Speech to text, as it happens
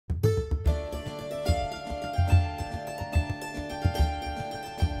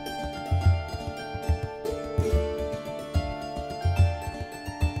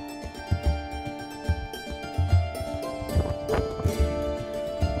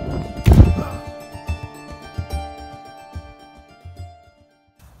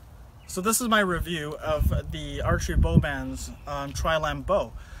So this is my review of the Archeybowman's Trilam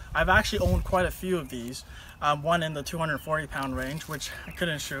bow. I've actually owned quite a few of these. One in the 240 pound range, which I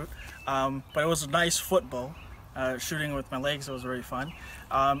couldn't shoot, but it was a nice foot bow. Shooting with my legs, it was very fun.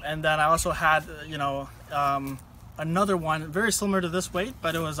 And then I also had, another one very similar to this weight,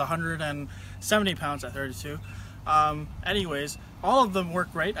 but it was 170 pounds at 32. Anyways, all of them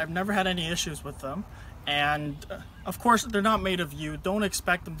work great. I've never had any issues with them. And of course, they're not made of yew. Don't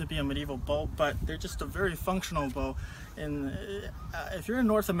expect them to be a medieval bow, but they're just a very functional bow. And if you're in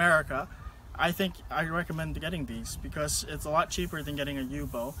North America, I think I recommend getting these because it's a lot cheaper than getting a yew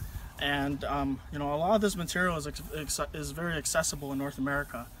bow. And a lot of this material is very accessible in North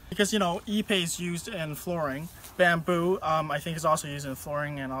America because ipe is used in flooring. Bamboo I think is also used in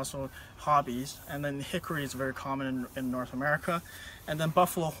flooring and also hobbies, and then hickory is very common in North America, and then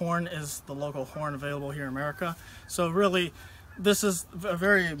buffalo horn is the local horn available here in America. So really, this is a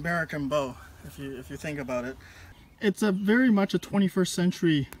very American bow if you think about it. It's very much a 21st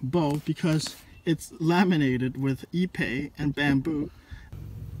century bow because it's laminated with ipe and bamboo.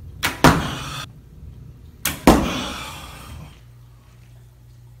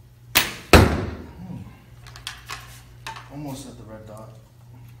 Almost at the red dot.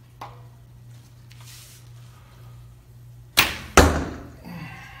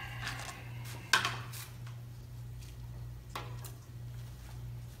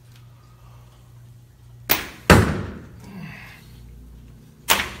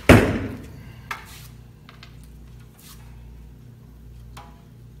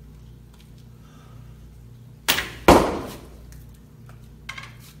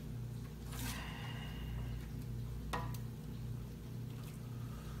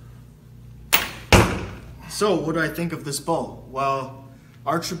 So what do I think of this bow? Well,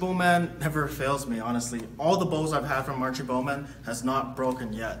 Archeybowman never fails me, honestly. All the bows I've had from Archeybowman has not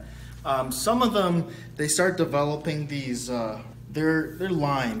broken yet. Some of them, they start developing these, they're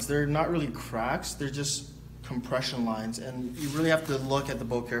lines. They're not really cracks, they're just compression lines, and you really have to look at the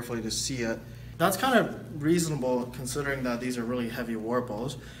bow carefully to see it. That's kind of reasonable considering that these are really heavy war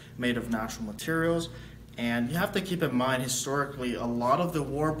bows made of natural materials. And you have to keep in mind, historically, a lot of the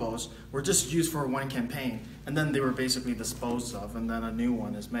war bows were just used for one campaign, and then they were basically disposed of, and then a new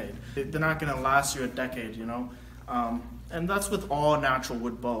one is made. They're not going to last you a decade, and that's with all natural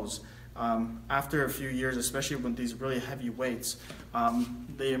wood bows. After a few years, especially with these really heavy weights,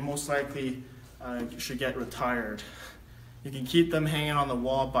 they most likely should get retired. You can keep them hanging on the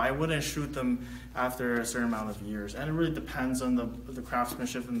wall, but I wouldn't shoot them after a certain amount of years. And it really depends on the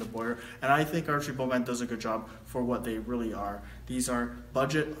craftsmanship and the bowyer. And I think Archeybowman does a good job for what they really are. These are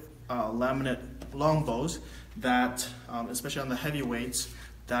budget laminate longbows that, especially on the heavy weights,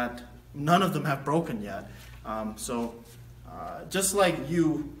 that none of them have broken yet. Just like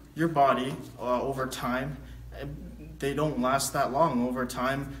your body over time, they don't last that long. Over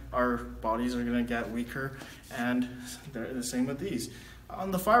time, our bodies are going to get weaker, and they're the same with these.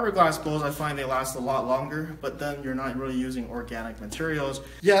 On the fiberglass bows, I find they last a lot longer, but then you're not really using organic materials.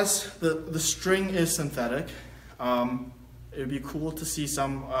 Yes, the string is synthetic. It would be cool to see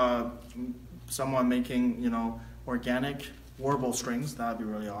someone making, organic Warbow strings. That would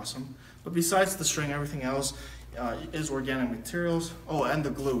be really awesome. But besides the string, everything else is organic materials. Oh, and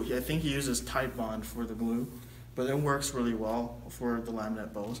the glue. I think he uses Titebond for the glue, but it works really well for the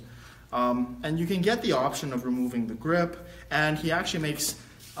laminate bows. And you can get the option of removing the grip, and he actually makes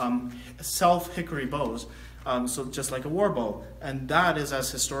self-hickory bows, so just like a warbow. And that is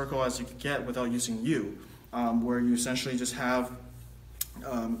as historical as you can get without using yew, where you essentially just have,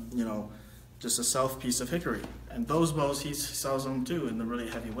 just a self piece of hickory. And those bows, he sells them too in the really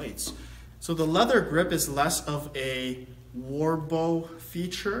heavy weights. So the leather grip is less of a warbow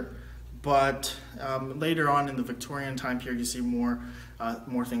feature, but later on in the Victorian time period, you see more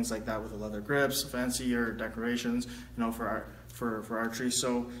things like that with the leather grips, fancier decorations, for archery.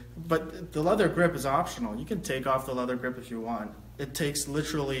 So, but the leather grip is optional. You can take off the leather grip if you want. It takes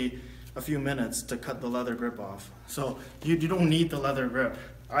literally a few minutes to cut the leather grip off. So you don't need the leather grip.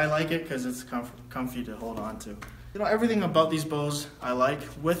 I like it because it's comfy to hold on to. Everything about these bows I like,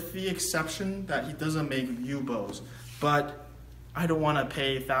 with the exception that he doesn't make yew bows. But I don't want to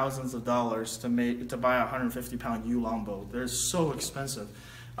pay thousands of dollars to buy a 150-pound yew longbow. They're so expensive.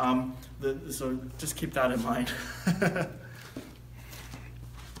 So just keep that in mind.